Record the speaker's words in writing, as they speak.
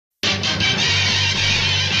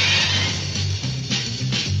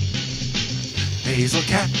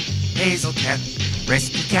Hazelcat, Hazelcat,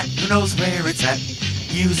 rescue cat who knows where it's at.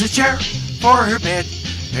 Use a chair for her bed,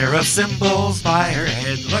 pair of cymbals by her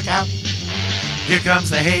head. Look out, here comes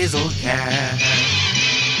the Hazelcat.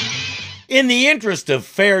 In the interest of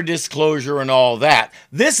fair disclosure and all that,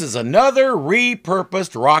 this is another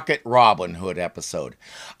repurposed Rocket Robin Hood episode.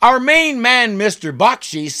 Our main man, Mr.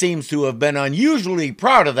 Bakshi, seems to have been unusually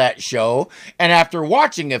proud of that show, and after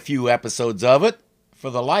watching a few episodes of it, for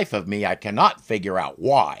the life of me, I cannot figure out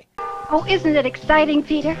why. Oh, isn't it exciting,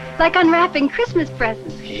 Peter? Like unwrapping Christmas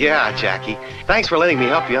presents. Yeah, Jackie. Thanks for letting me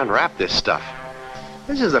help you unwrap this stuff.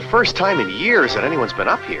 This is the first time in years that anyone's been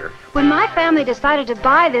up here. When my family decided to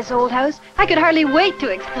buy this old house, I could hardly wait to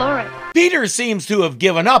explore it. Peter seems to have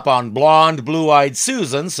given up on blonde, blue-eyed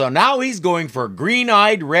Susan, so now he's going for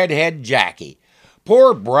green-eyed, redhead Jackie.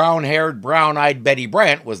 Poor brown-haired, brown-eyed Betty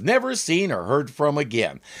Brant was never seen or heard from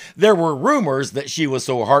again. There were rumors that she was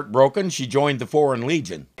so heartbroken she joined the Foreign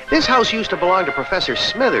Legion. This house used to belong to Professor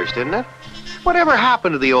Smithers, didn't it? Whatever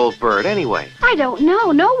happened to the old bird, anyway? I don't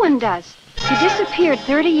know. No one does. He disappeared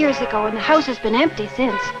 30 years ago, and the house has been empty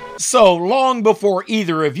since. So long before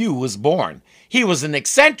either of you was born. He was an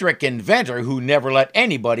eccentric inventor who never let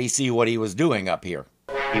anybody see what he was doing up here.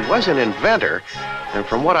 He was an inventor, and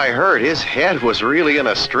from what I heard, his head was really in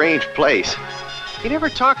a strange place. He never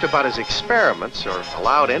talked about his experiments or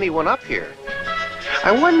allowed anyone up here.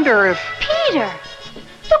 I wonder if... Peter!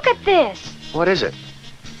 Look at this! What is it?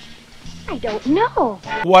 I don't know.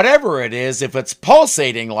 Whatever it is, if it's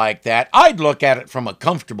pulsating like that, I'd look at it from a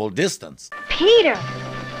comfortable distance. Peter!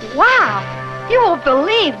 Wow! You won't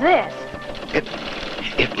believe this.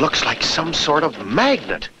 It looks like some sort of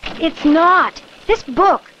magnet. It's not. This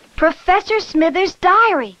book, Professor Smithers'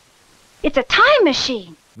 diary. It's a time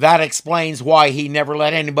machine. That explains why he never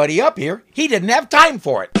let anybody up here. He didn't have time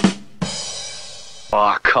for it.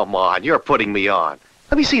 Oh, come on. You're putting me on.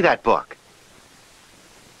 Let me see that book.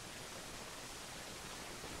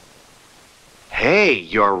 Hey,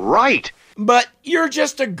 you're right. But you're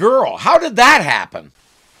just a girl. How did that happen?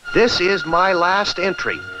 This is my last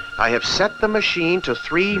entry. I have set the machine to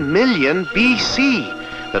 3 million BC.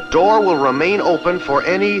 The door will remain open for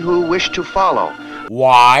any who wish to follow.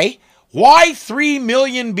 Why? Why 3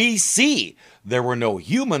 million BC? There were no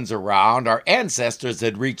humans around. Our ancestors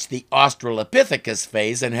had reached the Australopithecus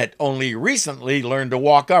phase and had only recently learned to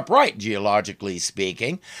walk upright, geologically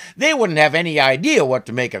speaking. They wouldn't have any idea what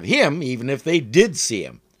to make of him, even if they did see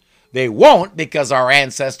him. They won't, because our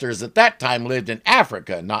ancestors at that time lived in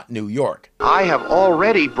Africa, not New York. I have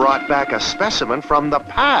already brought back a specimen from the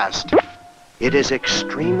past. It is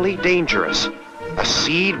extremely dangerous. A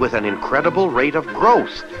seed with an incredible rate of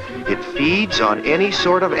growth. It feeds on any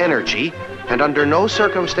sort of energy, and under no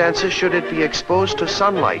circumstances should it be exposed to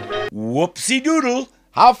sunlight. Whoopsie doodle!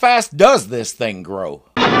 How fast does this thing grow?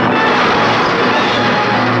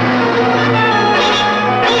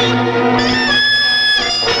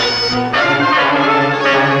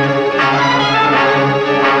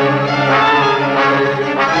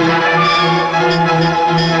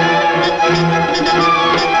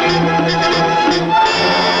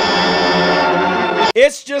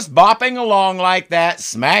 It's just bopping along like that,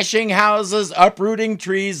 smashing houses, uprooting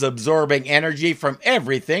trees, absorbing energy from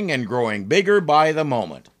everything and growing bigger by the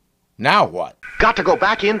moment. Now what? Got to go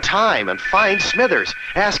back in time and find Smithers.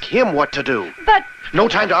 Ask him what to do. But... No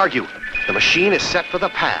time to argue. The machine is set for the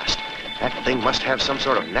past. That thing must have some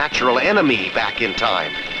sort of natural enemy back in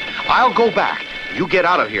time. I'll go back. You get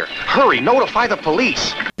out of here. Hurry, notify the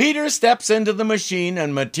police. Peter steps into the machine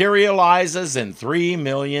and materializes in 3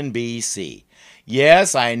 million BC.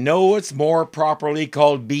 Yes, I know it's more properly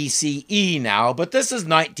called BCE now, but this is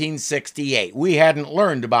 1968. We hadn't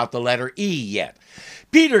learned about the letter E yet.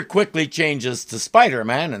 Peter quickly changes to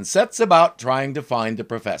Spiderman and sets about trying to find the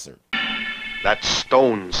professor. That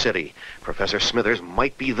stone city. Professor Smithers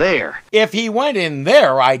might be there. If he went in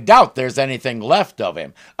there, I doubt there's anything left of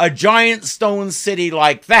him. A giant stone city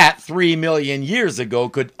like that 3 million years ago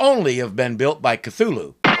could only have been built by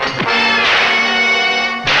Cthulhu.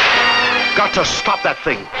 Got to stop that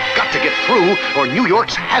thing. Got to get through, or New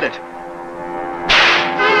York's had it.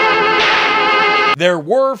 There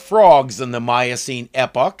were frogs in the Miocene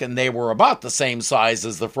epoch, and they were about the same size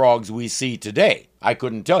as the frogs we see today. I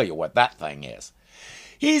couldn't tell you what that thing is.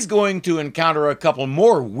 He's going to encounter a couple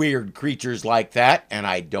more weird creatures like that, and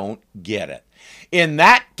I don't get it. In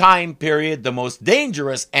that time period, the most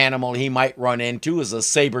dangerous animal he might run into is a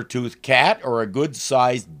saber-toothed cat or a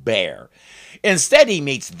good-sized bear. Instead, he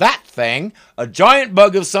meets that thing, a giant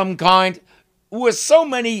bug of some kind. with so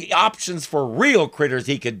many options for real critters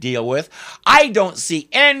he could deal with, I don't see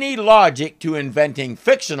any logic to inventing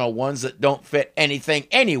fictional ones that don't fit anything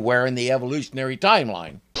anywhere in the evolutionary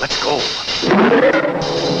timeline. Let's go.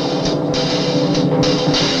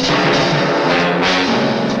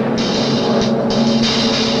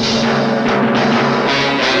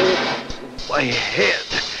 My head.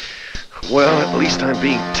 Well, at least I'm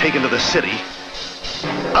being taken to the city.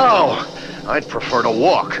 Oh, I'd prefer to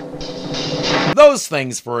walk. Those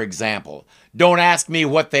things, for example. Don't ask me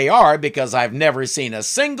what they are because I've never seen a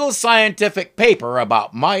single scientific paper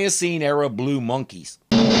about Miocene-era blue monkeys.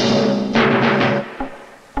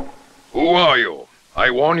 Who are you?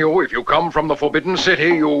 I warn you, if you come from the Forbidden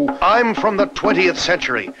City, you... I'm from the 20th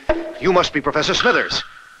century. You must be Professor Smithers.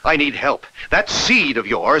 I need help. That seed of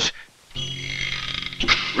yours...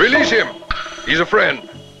 Release him. He's a friend.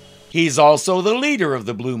 He's also the leader of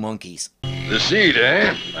the blue monkeys. The seed,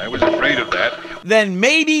 eh? I was afraid of that. Then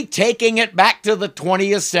maybe taking it back to the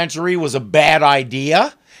 20th century was a bad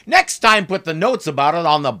idea? Next time put the notes about it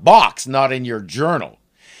on the box, not in your journal.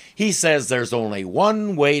 He says there's only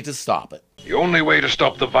one way to stop it. The only way to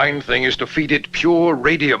stop the vine thing is to feed it pure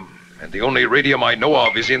radium. And the only radium I know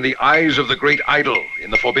of is in the eyes of the great idol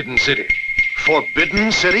in the Forbidden City.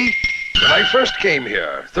 Forbidden City? When I first came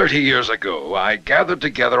here, 30 years ago, I gathered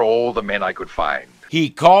together all the men I could find. He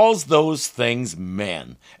calls those things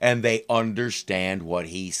men, and they understand what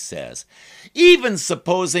he says. Even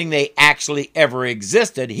supposing they actually ever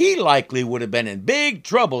existed, he likely would have been in big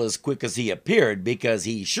trouble as quick as he appeared, because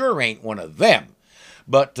he sure ain't one of them.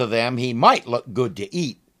 But to them, he might look good to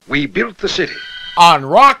eat. We built the city. On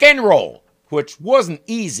rock and roll, which wasn't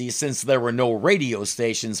easy since there were no radio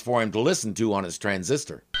stations for him to listen to on his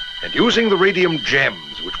transistor. And using the radium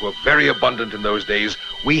gems, which were very abundant in those days,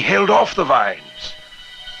 we held off the vines.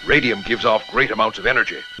 Radium gives off great amounts of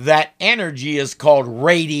energy. That energy is called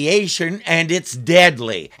radiation, and it's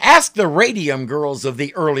deadly. Ask the radium girls of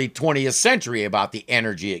the early 20th century about the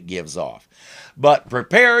energy it gives off. But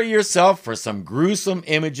prepare yourself for some gruesome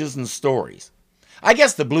images and stories. I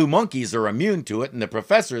guess the blue monkeys are immune to it, and the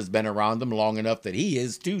professor has been around them long enough that he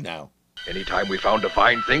is too now. Anytime we found a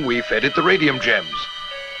fine thing, we fed it the radium gems.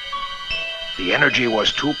 The energy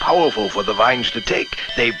was too powerful for the vines to take.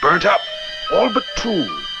 They burnt up, all but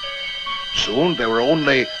 2. Soon there were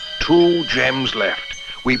only 2 gems left.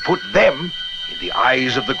 We put them in the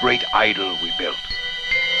eyes of the great idol we built.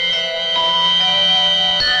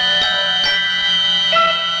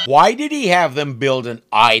 Why did he have them build an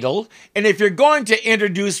idol? And if you're going to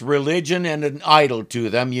introduce religion and an idol to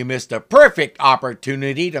them, you missed a perfect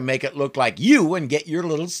opportunity to make it look like you and get your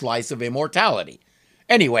little slice of immortality.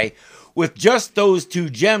 Anyway, with just those 2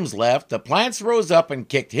 gems left, the plants rose up and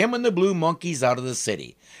kicked him and the blue monkeys out of the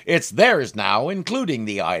city. It's theirs now, including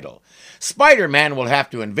the idol. Spiderman will have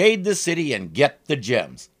to invade the city and get the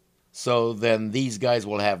gems. So then these guys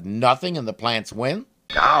will have nothing and the plants win?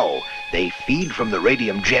 Now, they feed from the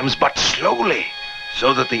radium gems, but slowly,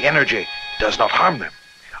 so that the energy does not harm them.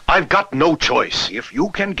 I've got no choice. If you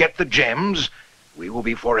can get the gems, we will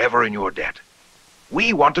be forever in your debt.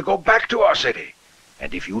 We want to go back to our city.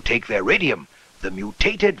 And if you take their radium, the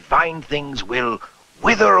mutated vine things will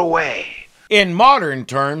wither away. In modern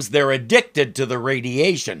terms, they're addicted to the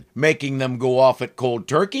radiation. Making them go off at cold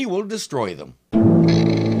turkey will destroy them.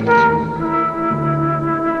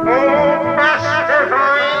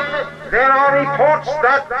 There are reports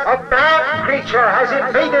that a bad creature has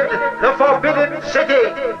invaded the Forbidden City.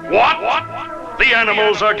 What? The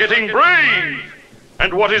animals are getting brave.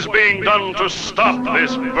 And what is being done to stop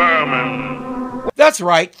this vermin? That's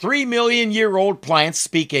right, 3-million-year-old plants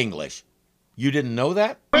speak English. You didn't know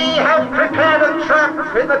that? We have prepared a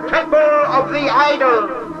trap in the temple of the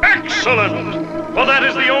idol. Excellent! For that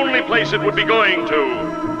is the only place it would be going to.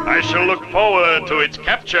 I shall look forward to its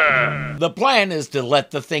capture. The plan is to let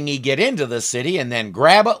the thingy get into the city and then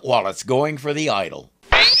grab it while it's going for the idol.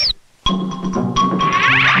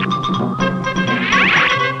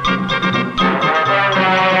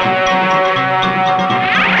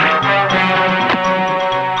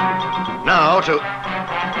 Now to...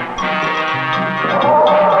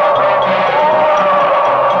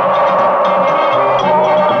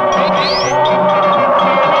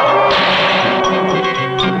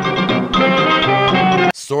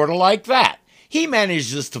 Sort of like that. He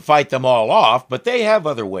manages to fight them all off, but they have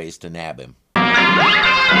other ways to nab him.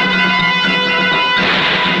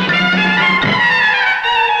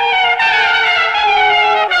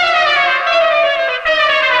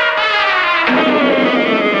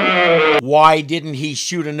 Why didn't he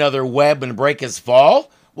shoot another web and break his fall?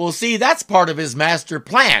 Well, see, that's part of his master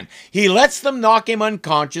plan. He lets them knock him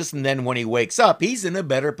unconscious, and then when he wakes up, he's in a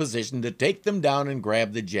better position to take them down and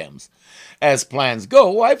grab the gems. As plans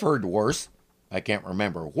go, I've heard worse. I can't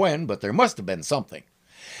remember when, but there must have been something.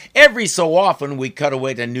 Every so often, we cut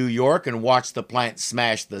away to New York and watch the plant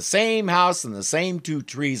smash the same house and the same 2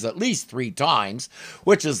 trees at least 3 times,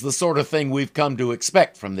 which is the sort of thing we've come to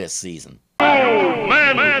expect from this season. You,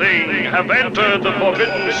 man-thing, have entered the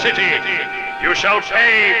Forbidden City. You shall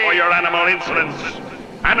pay for your animal insolence.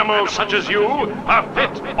 Animals such as you are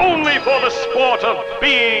fit only for the sport of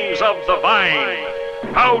beings of the vine.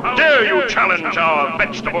 How dare you challenge our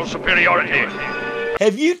vegetable superiority?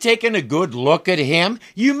 Have you taken a good look at him?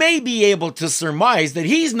 You may be able to surmise that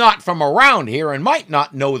he's not from around here and might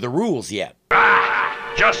not know the rules yet.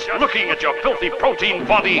 Just looking at your filthy protein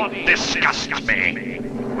body disgusts me.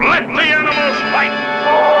 Let the animals fight!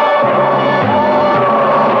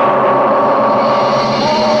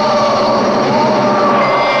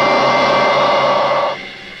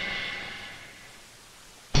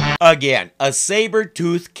 Again, a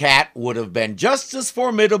saber-toothed cat would have been just as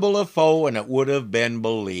formidable a foe, and it would have been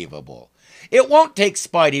believable. It won't take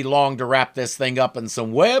Spidey long to wrap this thing up in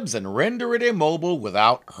some webs and render it immobile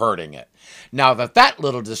without hurting it. Now that that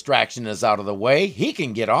little distraction is out of the way, he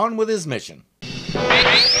can get on with his mission.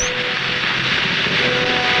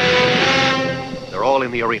 They're all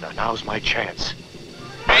in the arena. Now's my chance.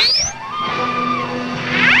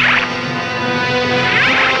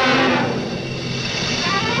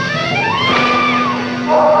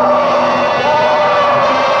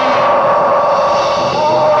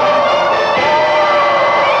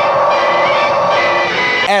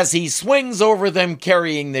 As he swings over them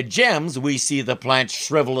carrying the gems, we see the plants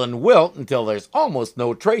shrivel and wilt until there's almost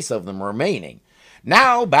no trace of them remaining.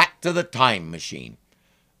 Now back to the time machine.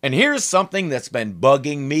 And here's something that's been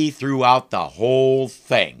bugging me throughout the whole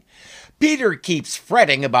thing. Peter keeps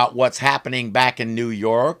fretting about what's happening back in New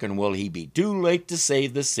York, and will he be too late to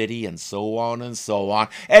save the city, and so on and so on.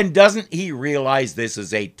 And doesn't he realize this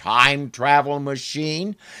is a time travel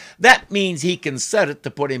machine? That means he can set it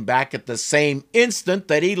to put him back at the same instant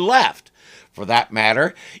that he left. For that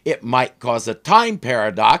matter, it might cause a time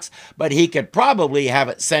paradox, but he could probably have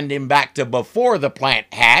it send him back to before the plant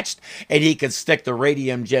hatched, and he could stick the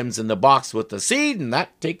radium gems in the box with the seed, and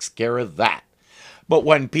that takes care of that. But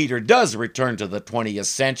when Peter does return to the 20th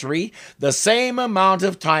century, the same amount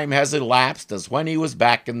of time has elapsed as when he was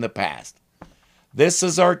back in the past. This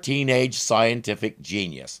is our teenage scientific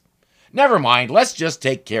genius. Never mind, let's just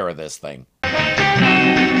take care of this thing.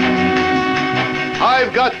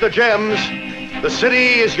 I've got the gems. The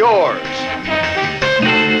city is yours.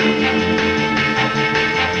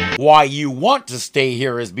 Why you want to stay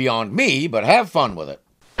here is beyond me, but have fun with it.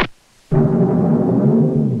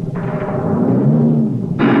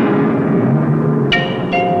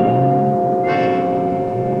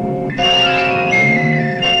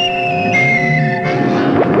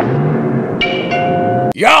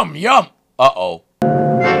 Yum, yum. Uh-oh.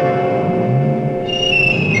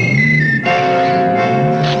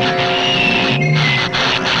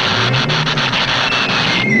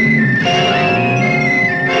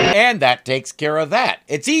 And that takes care of that.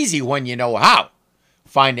 It's easy when you know how.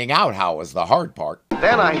 Finding out how is the hard part.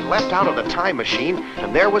 Then I leapt out of the time machine,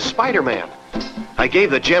 and there was Spider-Man. I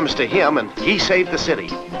gave the gems to him, and he saved the city.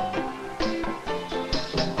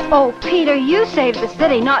 Oh, Peter, you saved the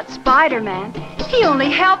city, not Spider-Man. He only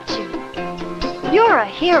helped you. You're a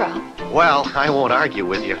hero. Well, I won't argue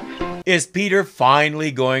with you. Is Peter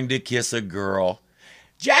finally going to kiss a girl?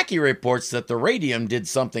 Jackie reports that the radium did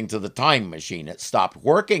something to the time machine. It stopped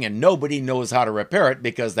working and nobody knows how to repair it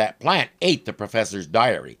because that plant ate the professor's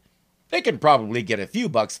diary. They can probably get a few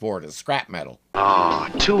bucks for it as scrap metal. Oh,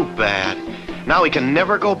 too bad. Now we can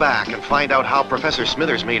never go back and find out how Professor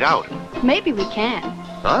Smithers made out. Maybe we can.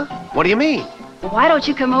 Huh? What do you mean? Why don't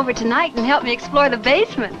you come over tonight and help me explore the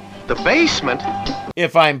basement? The basement?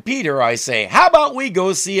 If I'm Peter, I say, how about we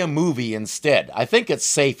go see a movie instead? I think it's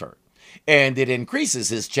safer. And it increases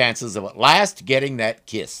his chances of at last getting that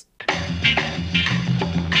kiss.